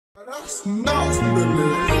Don't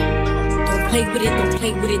play with it, don't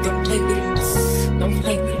play with it, don't play with it, don't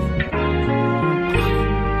play with it.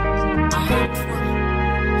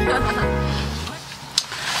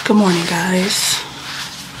 Good morning, guys.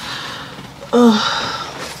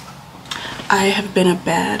 I have been a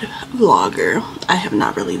bad vlogger. I have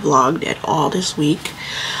not really vlogged at all this week.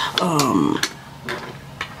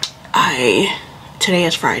 Today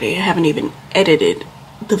is Friday. I haven't even edited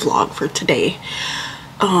the vlog for today.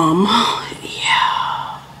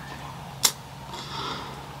 Yeah.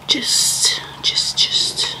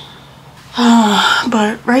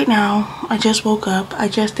 But right now, I just woke up. I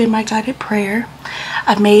just did my guided prayer.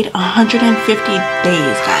 I've made 150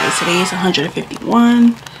 days, guys. Today is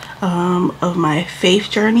 151 of my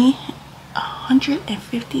faith journey.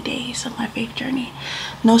 150 days of my faith journey.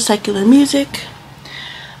 No secular music.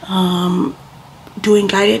 Doing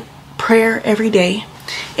guided prayer every day.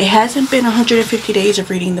 It hasn't been 150 days of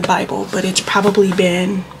reading the Bible, but it's probably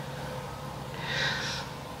been,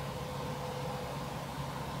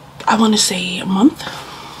 I want to say, a month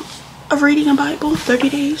of reading a Bible. 30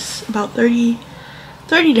 days, about 30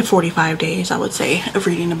 to 45 days, I would say, of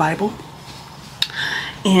reading the Bible.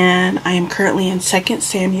 And I am currently in 2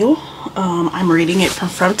 Samuel. I'm reading it from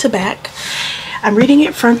front to back. I'm reading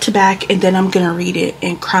it front to back, and then I'm gonna read it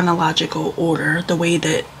in chronological order, the way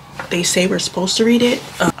that they say we're supposed to read it.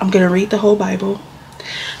 I'm gonna read the whole Bible,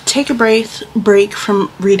 take a break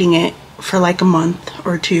from reading it for like a month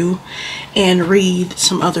or two, and read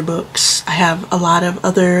some other books. I have a lot of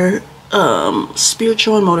other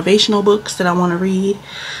spiritual and motivational books that I want to read,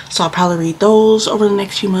 so I'll probably read those over the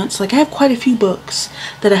next few months. Like, I have quite a few books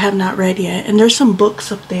that I have not read yet, and there's some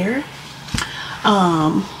books up there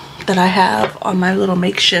that I have on my little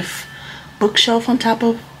makeshift bookshelf on top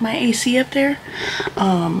of my AC up there,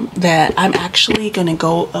 that I'm actually gonna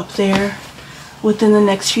go up there within the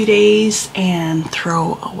next few days and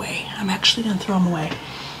throw away. I'm actually gonna throw them away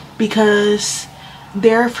because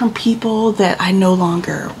they're from people that I no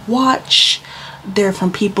longer watch. They're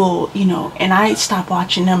from people, you know, and I stopped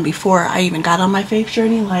watching them before I even got on my faith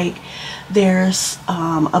journey. Like, there's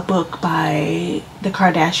a book by the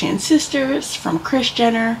Kardashian sisters, from Kris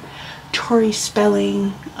Jenner, Tori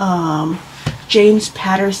Spelling, James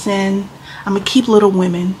Patterson. I'm gonna keep Little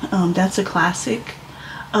Women. That's a classic.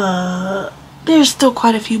 There's still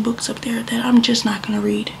quite a few books up there that I'm just not gonna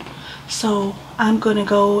read. So I'm gonna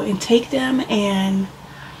go and take them, and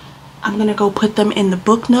I'm gonna go put them in the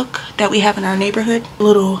book nook that we have in our neighborhood.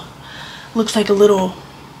 Looks like a little,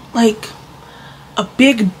 like a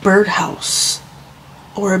big birdhouse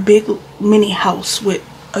or a big mini house with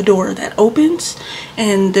a door that opens,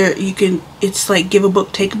 and there you can, it's like give a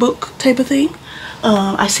book, take a book type of thing.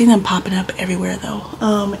 I see them popping up everywhere though,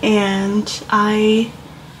 and I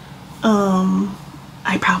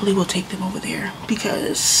probably will take them over there,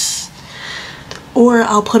 because, or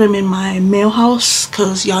I'll put them in my mail house,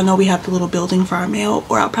 because y'all know we have the little building for our mail.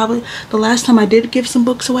 Or I'll probably, the last time I did give some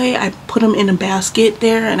books away, I put them in a basket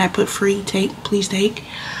there, and I put free, take, please take.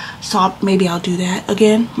 So maybe I'll do that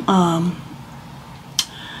again.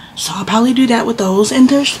 So I'll probably do that with those.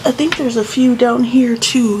 And I think there's a few down here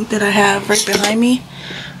too that I have right behind me,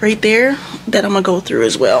 right there, that I'm gonna go through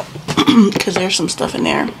as well, because there's some stuff in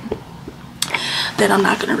there that I'm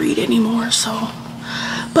not gonna read anymore. So,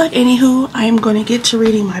 but anywho, I am going to get to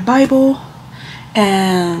reading my Bible,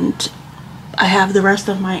 and I have the rest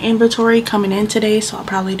of my inventory coming in today, so I'll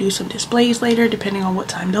probably do some displays later depending on what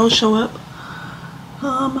time those show up.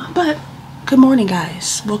 But good morning,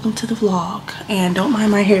 guys. Welcome to the vlog. And don't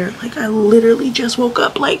mind my hair. Like, I literally just woke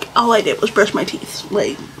up. Like, all I did was brush my teeth.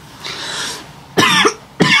 Like,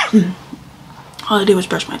 all I did was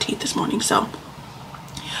brush my teeth this morning. So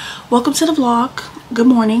welcome to the vlog. Good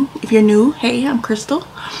morning. If you're new, hey, I'm Crystal.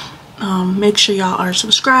 Make sure y'all are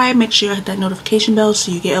subscribed. Make sure you hit that notification bell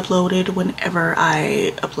so you get uploaded whenever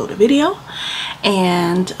I upload a video.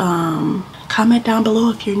 And comment down below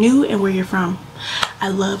if you're new and where you're from. I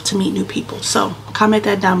love to meet new people, so comment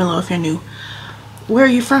that down below if you're new. Where are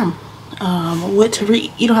you from? What to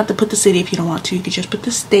read? You don't have to put the city if you don't want to. You can just put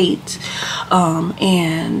the state.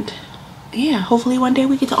 And yeah, hopefully one day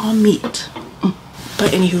we get to all meet.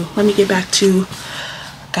 But anywho, let me get back to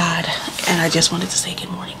God, and I just wanted to say good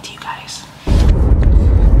morning to you guys.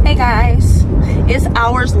 Hey guys, it's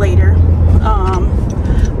hours later.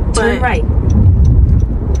 Turn right.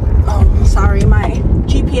 Sorry, my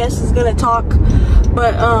GPS is gonna talk,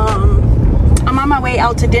 but I'm on my way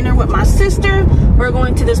out to dinner with my sister. We're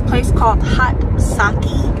going to this place called Hot Sake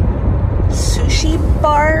Sushi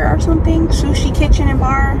Bar or something, sushi kitchen and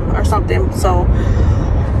bar or something. So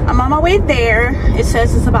I'm on my way there. It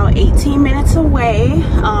says it's about 18 minutes away.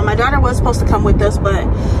 My daughter was supposed to come with us, but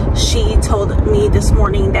she told me this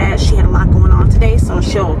morning that she had a lot going on today, so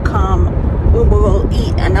she'll come. We will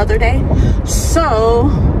eat another day.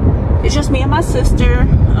 So it's just me and my sister.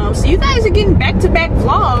 So you guys are getting back-to-back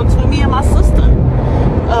vlogs with me and my sister.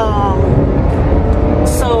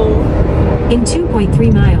 In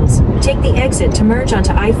 2.3 miles, take the exit to merge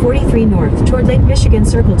onto I-43 North toward Lake Michigan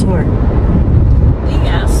Circle Tour.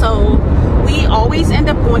 Yeah, so we always end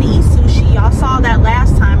up going to eat sushi. Y'all saw that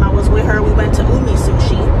last time I was with her. We went to Umi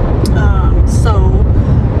Sushi. So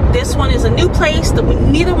this one is a new place that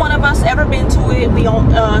neither one of us ever been to it. We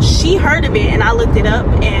don't. She heard of it and I looked it up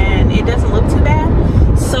and it doesn't look too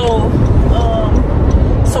bad. So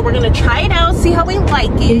we're gonna try it out, see how we like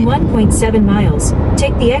it. In 1.7 miles,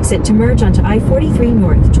 take the exit to merge onto I-43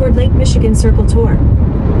 North toward Lake Michigan Circle Tour.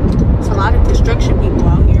 It's a lot of construction people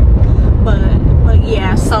out here, but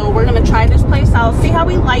yeah. So we're gonna try this place out, see how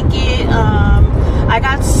we like it.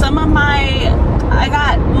 I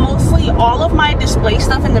got mostly all of my display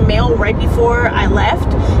stuff in the mail right before I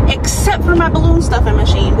left, except for my balloon stuffing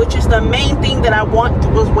machine, which is the main thing that I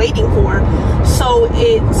was waiting for. So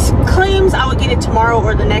it claims I would get it tomorrow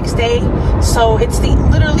or the next day. So it's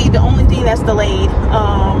literally the only thing that's delayed.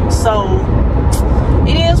 So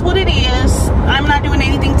it is what it is. I'm not doing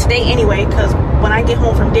anything today anyway, because when I get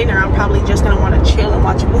home from dinner, I'm probably just gonna want to chill and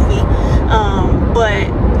watch a movie. But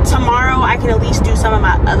tomorrow I can at least do some of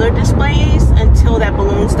my other displays until that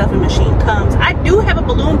balloon stuffing machine comes. I do have a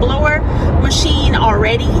balloon blower machine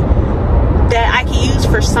already that I can use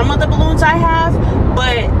for some of the balloons I have,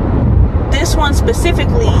 but this one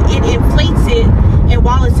specifically, it inflates it, and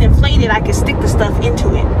while it's inflated, I can stick the stuff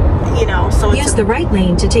into it, you know. So use the right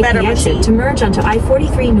lane to take the exit machine to merge onto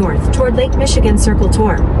I-43 North toward Lake Michigan Circle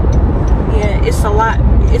Tour. Yeah, it's a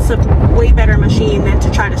way better machine than to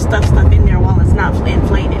try to stuff stuff in there while it's not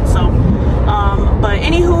inflated. So but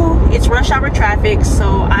anywho, it's rush hour traffic, so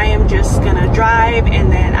I am just gonna drive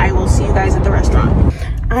and then I will see you guys at the restaurant.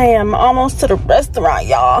 I am almost to the restaurant,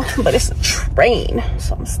 y'all, but it's a train,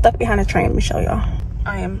 so I'm stuck behind a train. Let me show y'all.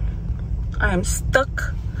 I am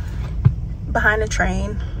stuck behind a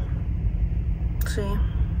train. See?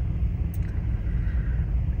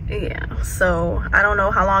 Yeah, so I don't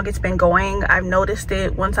know how long it's been going. I've noticed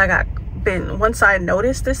it once I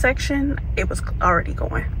noticed this section, it was already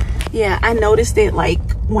going. Yeah, I noticed it like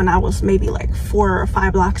when I was maybe like 4 or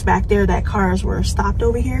 5 blocks back there that cars were stopped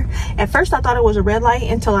over here. At first I thought it was a red light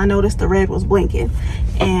until I noticed the red was blinking,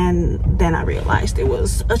 and then I realized it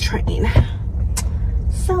was a train.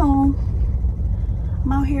 So I'm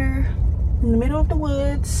out here in the middle of the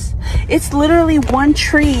woods. It's literally one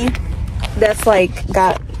tree that's like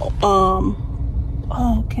got let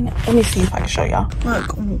me see if I can show y'all.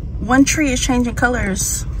 Look, one tree is changing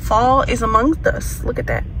colors. Fall is amongst us. Look at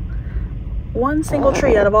that. One single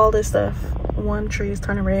tree out of all this stuff, one tree is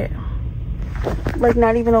turning red. Like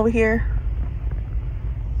not even over here,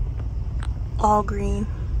 all green.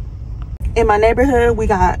 In my neighborhood, we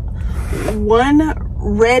got one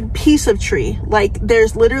red piece of tree. Like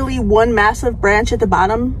there's literally one massive branch at the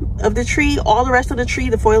bottom of the tree. All the rest of the tree,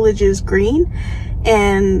 the foliage is green,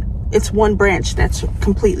 and it's one branch that's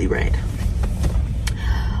completely red.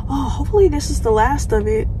 Oh, hopefully this is the last of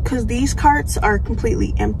it, because these carts are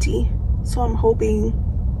completely empty. So I'm hoping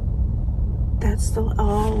that's the,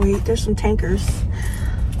 oh wait, there's some tankers.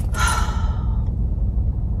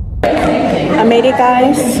 I made it,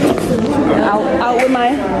 guys. Out with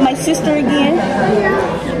my sister again.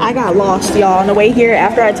 I got lost, y'all, on the way here.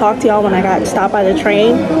 After I talked to y'all when I got stopped by the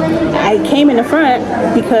train, I came in the front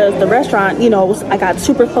because the restaurant, you know, I got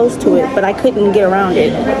super close to it, but I couldn't get around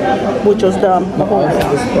it, which was dumb.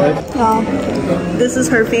 This is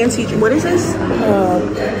her fancy, what is this?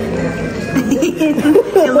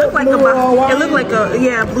 It looked like a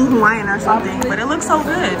yeah, blue Hawaiian or something, but it looks so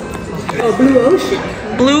good. Oh, Blue Ocean.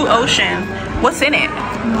 Blue Ocean. What's in it?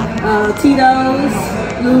 Tito's,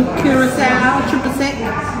 blue curacao, triple sec,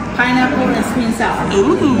 pineapple, and sweet and sour.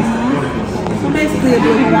 Ooh. So basically a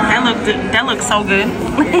blue Hawaiian. That looks so good.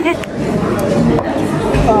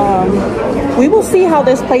 We will see how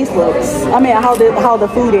this place looks. I mean, how the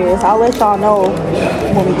food is. I'll let y'all know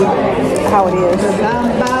when we get how it is.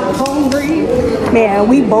 I'm about hungry. Man,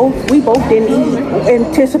 we both didn't eat,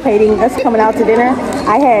 anticipating us coming out to dinner.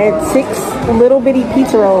 I had 6 little bitty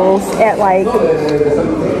pizza rolls at like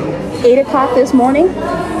 8 o'clock this morning.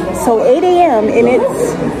 So 8 a.m. and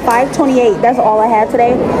it's 5:28. That's all I had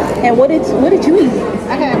today. And what did you eat?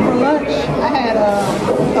 I had for lunch, I had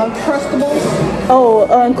Uncrustables. Oh,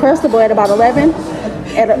 Uncrustable at about 11.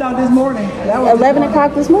 No, this morning. That was 11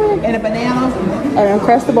 o'clock this morning? And a banana. An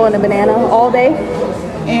Uncrustable and a banana all day?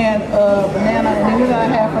 And a banana, and then we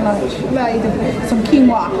gotta have for lunch. We gotta eat some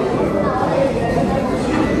quinoa.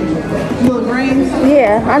 Little grains.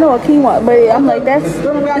 Yeah, I know a quinoa, but I'm like, that's,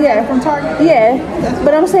 yeah. From Target? Yeah,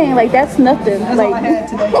 but I'm saying, like, that's nothing. That's like, all I had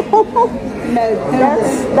today.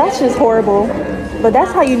 that's just horrible. But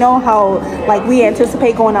that's how you know how, like, we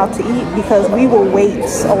anticipate going out to eat, because we will wait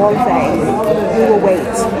all day. We will wait.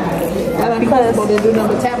 Because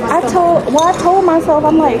I told myself,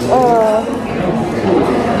 I'm like,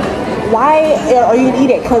 why are you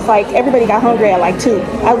eat it? Because like everybody got hungry at like 2.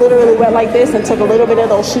 I literally went like this and took a little bit of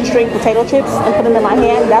those shoestring potato chips and put them in my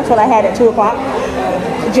hand. That's what I had at 2 o'clock,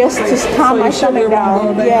 just to calm my stomach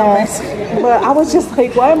down. Yeah, but I was just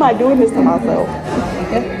like, why am I doing this to myself?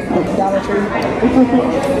 Dollar Tree.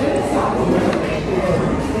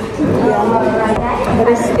 Yeah, but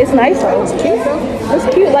it's nice though. It's cute though. It's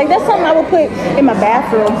cute. Like that's something I would put in my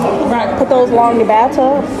bathroom. Right. Put those along the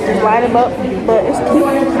bathtub, just line them up. But it's cute.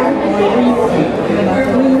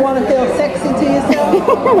 When you want to feel sexy to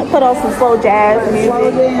yourself, Put on some slow jazz music.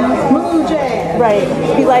 slow jazz, smooth jazz. Right.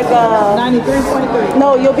 Be like 93.3.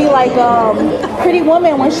 no, you'll be like Pretty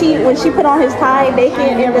Woman when she put on his tie naked. I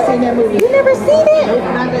ain't never seen that movie. You never seen it?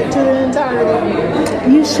 Not to the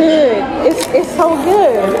entirety. You should. It's so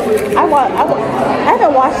good. I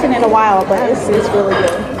haven't watched it in a while, but it's really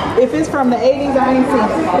good. If it's from the 80s, I ain't seen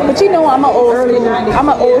it. But you know I'm an old Early school. 90s. I'm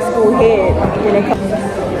an old school head when it comes.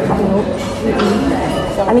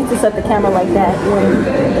 I need to set the camera like that when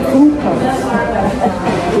the food comes.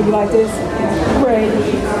 Would you like this? Right.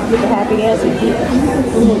 With the happy dance.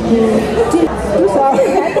 I'm sorry.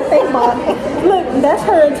 Look, that's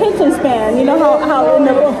her attention span. You know how in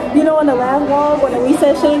the last vlog when we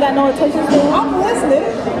said she ain't got no attention span. I'm listening,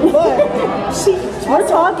 but We're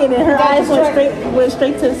talking and her eyes went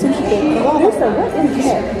straight to the sushi thing. Lisa, what is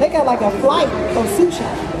that? they got like a flight of sushi.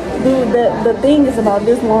 Dude, the thing is about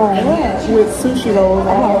this long with sushi rolls.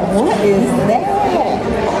 What is that?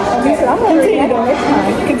 Lisa, I'm gonna read that next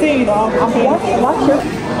time. Continue, dog. Watch your.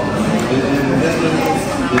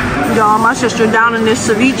 Y'all, my sister down in this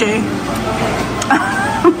ceviche.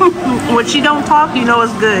 When she don't talk, you know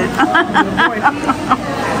it's good.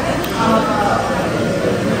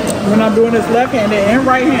 We're not doing this left-handed and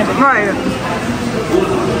right-handed. Right.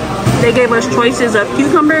 They gave us choices of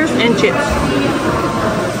cucumbers and chips.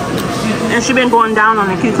 And she been going down on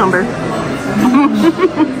the cucumber.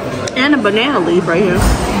 And a banana leaf right here.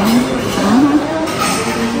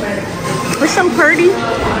 With some curdy.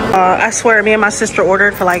 I swear, me and my sister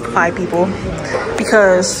ordered for like 5 people.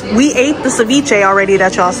 Because we ate the ceviche already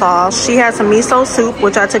that y'all saw. She had some miso soup,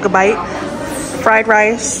 which I took a bite. Fried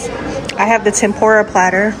rice. I have the tempura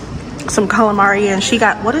platter. Some calamari, and she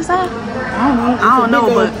got, what is that? I don't know,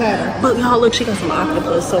 but y'all look, she got some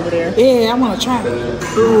octopus over there. Yeah, I want to try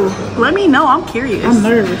it. Ooh, let me know. I'm curious. I'm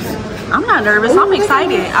nervous. I'm not nervous. I'm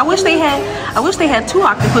excited. I wish they had 2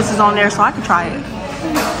 octopuses on there so I could try it.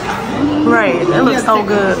 Right, it looks so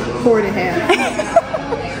good. Pour it in half.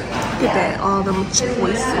 Look at that, all them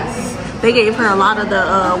choices. They gave her a lot of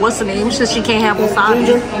the what's the name? Since she can't have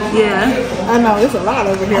wasabi. Yeah. I know, it's a lot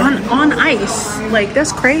over here. On ice. Like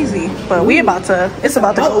that's crazy. But it's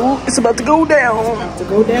about to go down. To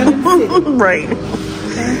go down in the city. Right.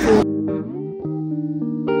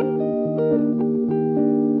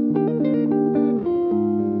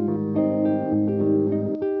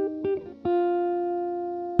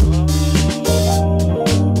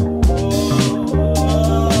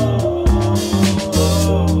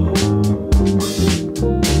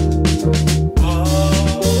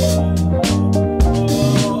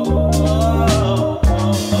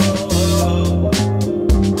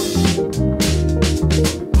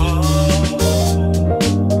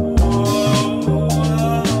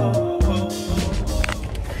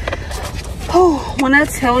 When I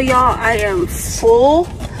tell y'all I am full,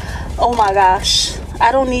 oh my gosh,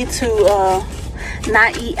 I don't need to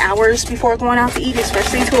not eat hours before going out to eat,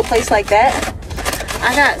 especially to a place like that.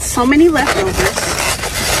 I got so many leftovers.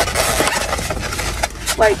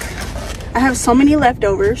 Like, I have so many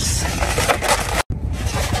leftovers.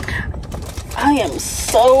 I am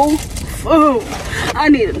so full. I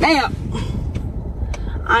need a nap.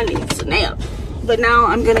 I need a nap. But now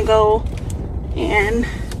I'm gonna go and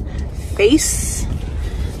face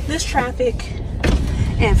this traffic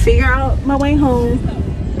and figure out my way home.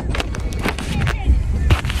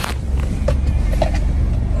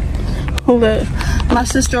 Hold up, my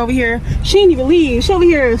sister over here, she didn't even leave. She over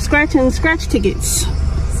here scratching scratch tickets.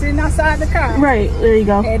 Sitting outside the car. Right, there you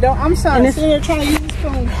go. Hey, I'm sorry, sitting here trying to use the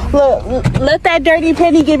phone. Look, let that dirty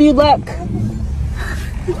penny give you luck.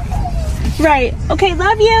 Right. Okay,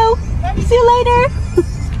 love you. See you later.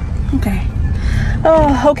 Okay.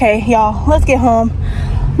 Oh, okay, y'all. Let's get home.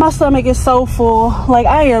 My stomach is so full. Like,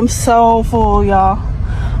 I am so full, y'all.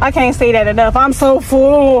 I can't say that enough. I'm so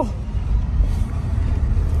full.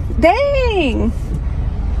 Dang.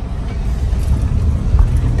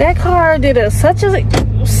 That car did such a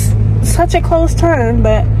close turn,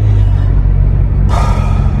 but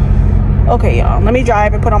okay, y'all. Let me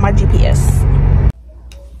drive and put on my GPS.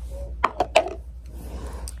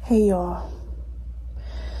 Hey, y'all.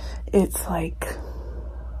 It's like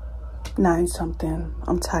 9 something.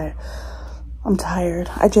 I'm tired.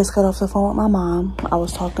 I just got off the phone with my mom. I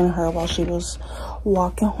was talking to her while she was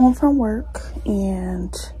walking home from work,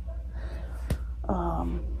 and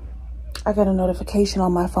I got a notification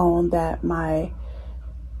on my phone that my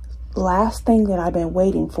last thing that I've been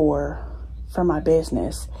waiting for my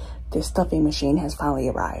business, this stuffing machine, has finally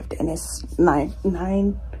arrived, and it's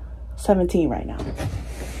 9:17 right now,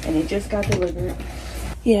 and it just got delivered.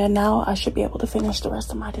 Yeah, now I should be able to finish the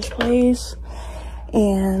rest of my displays,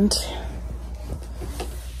 and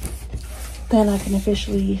then I can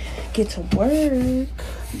officially get to work.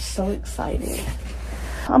 I'm so excited.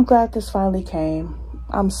 I'm glad this finally came.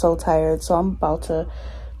 I'm so tired, so I'm about to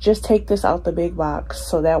just take this out the big box,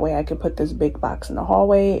 so that way I can put this big box in the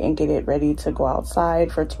hallway and get it ready to go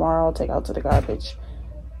outside for tomorrow, take out to the garbage.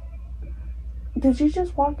 Did you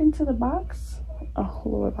just walk into the box? Oh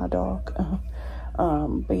Lord, my dog.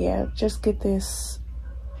 But yeah, just get these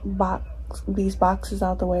boxes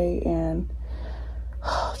out the way and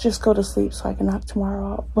just go to sleep so I can knock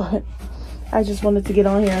tomorrow out. But I just wanted to get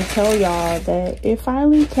on here and tell y'all that it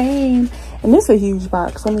finally came, and this is a huge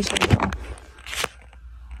box. Let me show y'all.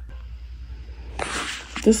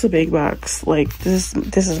 This is a big box. Like, this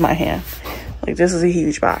is my hand. Like, this is a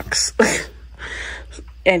huge box.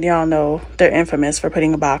 And y'all know they're infamous for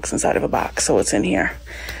putting a box inside of a box, so it's in here.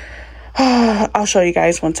 I'll show you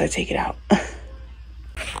guys once I take it out.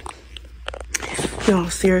 Y'all,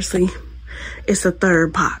 seriously, it's the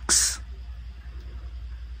 3rd box.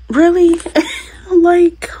 Really?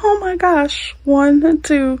 Like, oh my gosh. 1,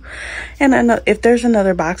 2, and another. If there's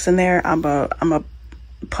another box in there, I'm a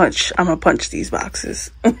punch these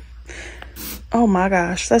boxes. Oh my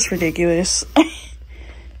gosh, that's ridiculous.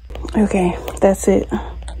 Okay, that's it.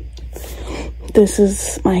 This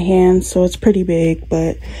is my hand, so it's pretty big,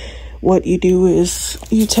 but what you do is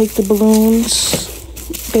you take the balloons.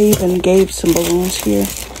 They even gave some balloons here,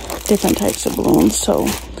 different types of balloons. So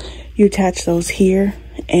you attach those here,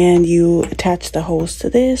 and you attach the hose to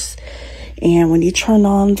this. And when you turn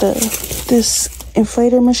on this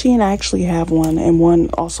inflator machine, I actually have one, and one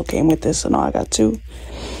also came with this, so now I got 2.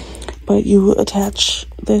 But you attach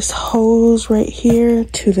this hose right here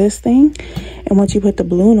to this thing, and once you put the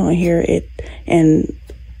balloon on here, and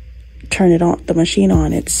turn it on, the machine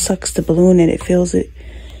on, it sucks the balloon and it fills it,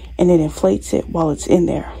 and it inflates it while it's in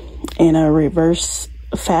there in a reverse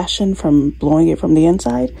fashion from blowing it from the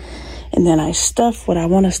inside. And then I stuff what I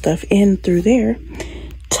want to stuff in through there,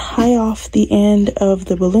 tie off the end of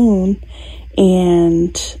the balloon,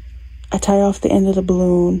 and I tie off the end of the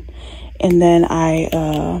balloon, and then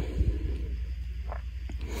I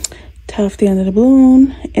tie off the end of the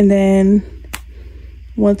balloon, and then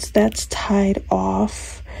once that's tied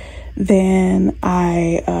off, then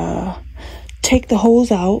I take the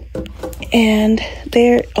hose out, and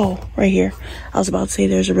there, oh, right here, I was about to say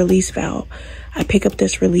there's a release valve. I pick up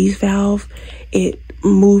this release valve. It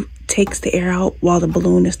takes the air out while the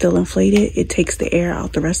balloon is still inflated. It takes the air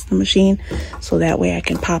out the rest of the machine, so that way I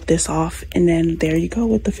can pop this off, and then there you go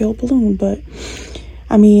with the filled balloon. But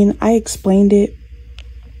I mean, I explained it.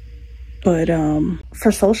 But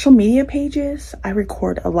for social media pages, I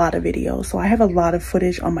record a lot of videos. So I have a lot of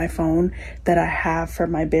footage on my phone that I have for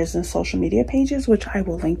my business social media pages, which I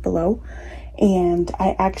will link below. And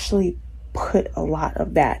I actually put a lot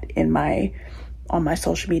of that in on my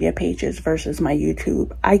social media pages versus my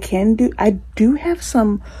YouTube. I do have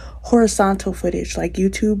some horizontal footage, like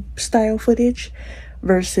YouTube style footage,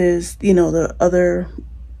 versus, you know, the other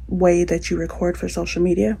way that you record for social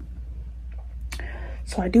media.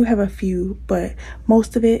 So I do have a few, but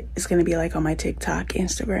most of it is going to be like on my TikTok,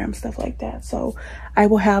 Instagram, stuff like that. So I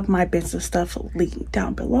will have my business stuff linked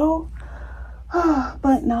down below.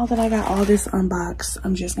 But now that I got all this unboxed,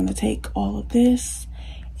 I'm just going to take all of this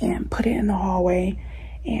and put it in the hallway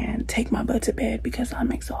and take my butt to bed because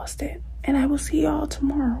I'm exhausted. And I will see y'all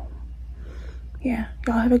tomorrow. Yeah,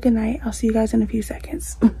 y'all have a good night. I'll see you guys in a few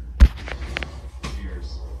seconds.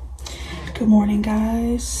 Good morning,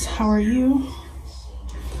 guys. How are you?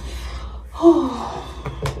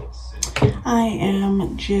 I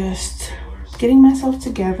am just getting myself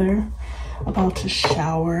together. about to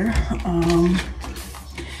shower.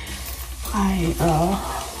 I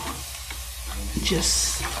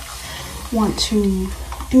just want to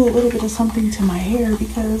do a little bit of something to my hair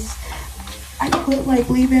because I put like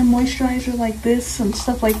leave-in moisturizer like this and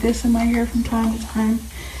stuff like this in my hair from time to time,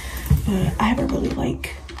 but I haven't really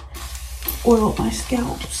like oiled my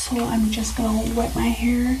scalp, so I'm just gonna wet my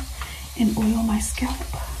hair and oil my scalp.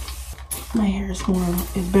 My hair is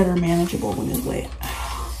better manageable when it's wet.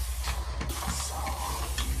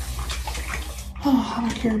 So, I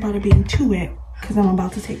don't care about it being too wet because I'm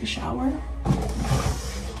about to take a shower.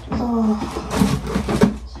 I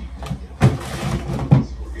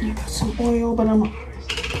got some oil, but I'm gonna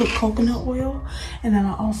put coconut oil, and then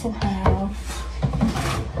I also have,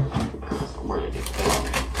 where did it go?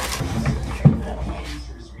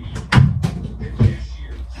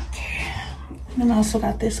 Okay, and then I also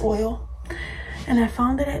got this oil, and I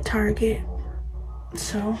found it at Target.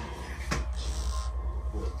 So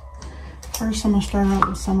first I'm gonna start out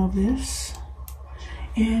with some of this,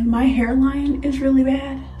 and my hairline is really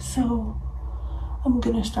bad, so I'm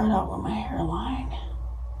gonna start out with my hairline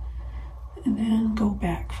and then go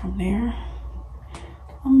back from there.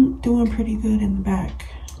 I'm doing pretty good in the back.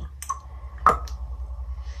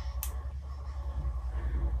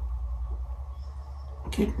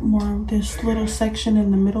 Get more of this little section in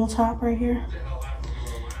the middle top right here.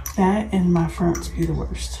 That and my fronts be the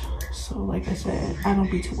worst. So like I said, I don't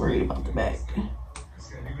be too worried about the back.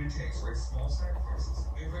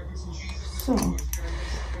 So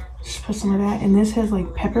just put some of that, and this has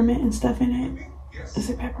like peppermint and stuff in it. Is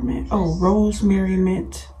it peppermint? Oh, rosemary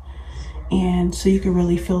mint. And so you can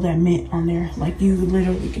really feel that mint on there. Like you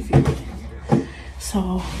literally can feel it.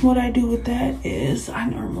 So what I do with that is I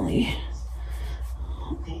normally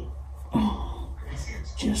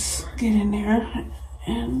just get in there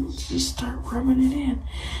and just start rubbing it in.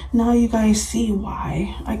 Now you guys see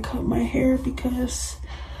why I cut my hair, because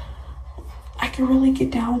I can really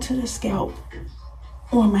get down to the scalp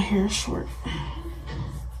when my hair is short.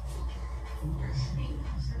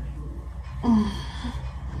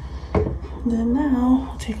 Then now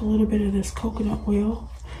I'll take a little bit of this coconut oil,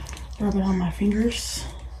 rub it on my fingers,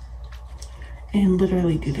 and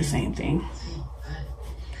literally do the same thing.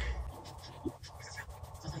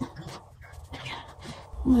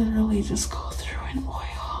 Literally just go through an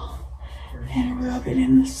oil and rub it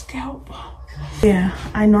in the scalp. Yeah,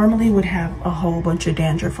 I normally would have a whole bunch of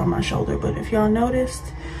dandruff on my shoulder, but if y'all noticed,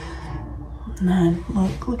 none.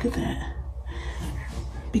 Look at that.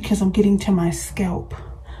 Because I'm getting to my scalp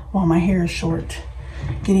while my hair is short,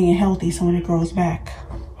 getting it healthy, so when it grows back,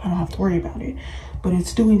 I don't have to worry about it. But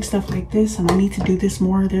it's doing stuff like this, and I need to do this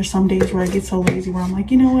more. There's some days where I get so lazy where I'm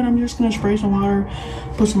like, you know what, I'm just gonna spray some water,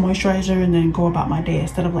 put some moisturizer, and then go about my day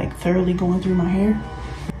instead of like thoroughly going through my hair.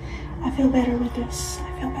 I feel better with this.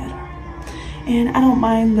 I feel better. And I don't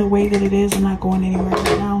mind the way that it is. I'm not going anywhere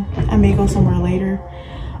right now. I may go somewhere later,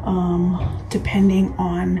 depending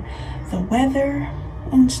on the weather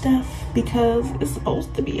and stuff, because it's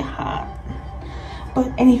supposed to be hot.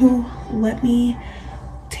 But anywho, let me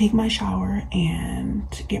take my shower and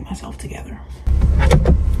get myself together.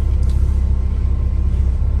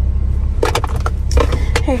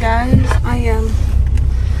 Hey guys, I am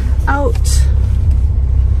out.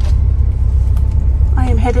 I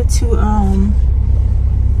am headed to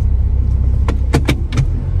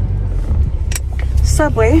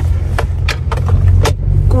Subway.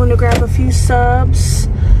 Going to grab a few subs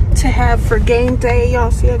to have for game day. Y'all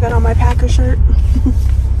see I got on my Packer shirt.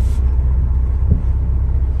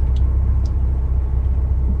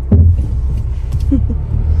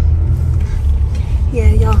 Yeah,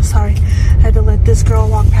 y'all, sorry. I had to let this girl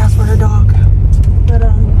walk past with her dog. But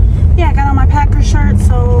yeah, I got on my Packer shirt,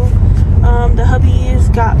 so the hubby is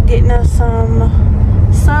getting us some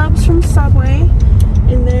subs from Subway,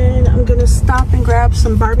 and then I'm gonna stop and grab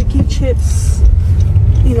some barbecue chips,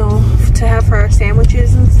 you know, to have for our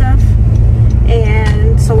sandwiches and stuff.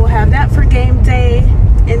 And so we'll have that for game day,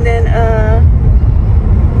 and then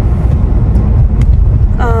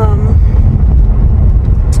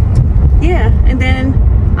yeah, and then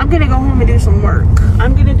I'm gonna go home and do some work.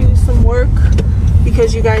 I'm gonna do some work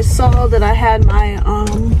because you guys saw that I had my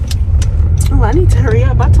oh, I need to hurry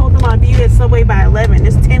up. I told them I'd be at Subway by 11.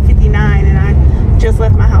 It's 10:59 and I just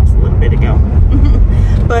left my house a little bit ago.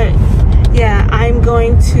 But yeah, I'm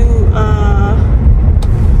going to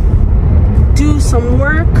do some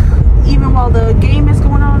work even while the game is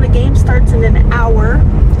going on. The game starts in an hour.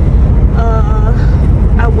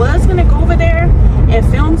 I was gonna go over there and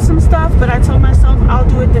film some stuff, but I told myself I'll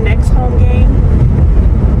do it the next home game.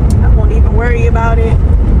 I won't even worry about it.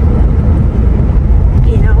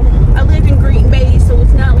 You know, I live in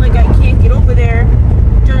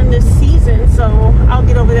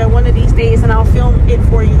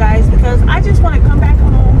guys, because I just want to come back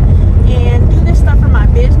home and do this stuff for my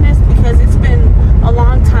business, because it's been a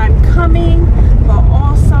long time coming. But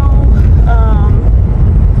also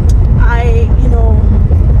I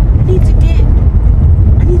need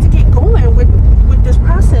to get going with this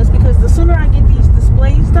process, because the sooner I get these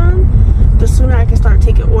displays done, the sooner I can start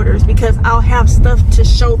taking orders, because I'll have stuff to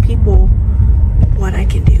show people what I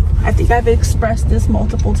can do. I think I've expressed this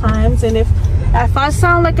multiple times, and if I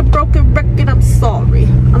sound like a broken record, I'm sorry.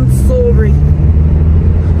 I'm sorry.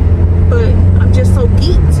 But I'm just so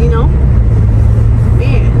geeked, you know?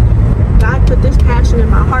 Man, God put this passion in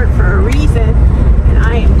my heart for a reason, and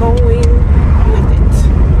I am going with it.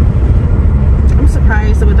 I'm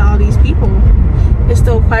surprised with all these people. There's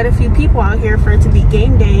still quite a few people out here for it to be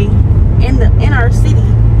game day in our city.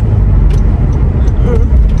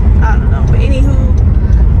 I don't know, but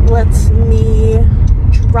anywho, let's me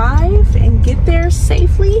drive and get there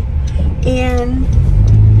safely, and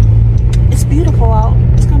it's beautiful out.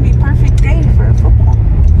 It's gonna be a perfect day for football.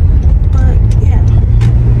 But yeah,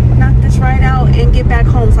 knock this ride out and get back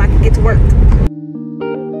home so I can get to work.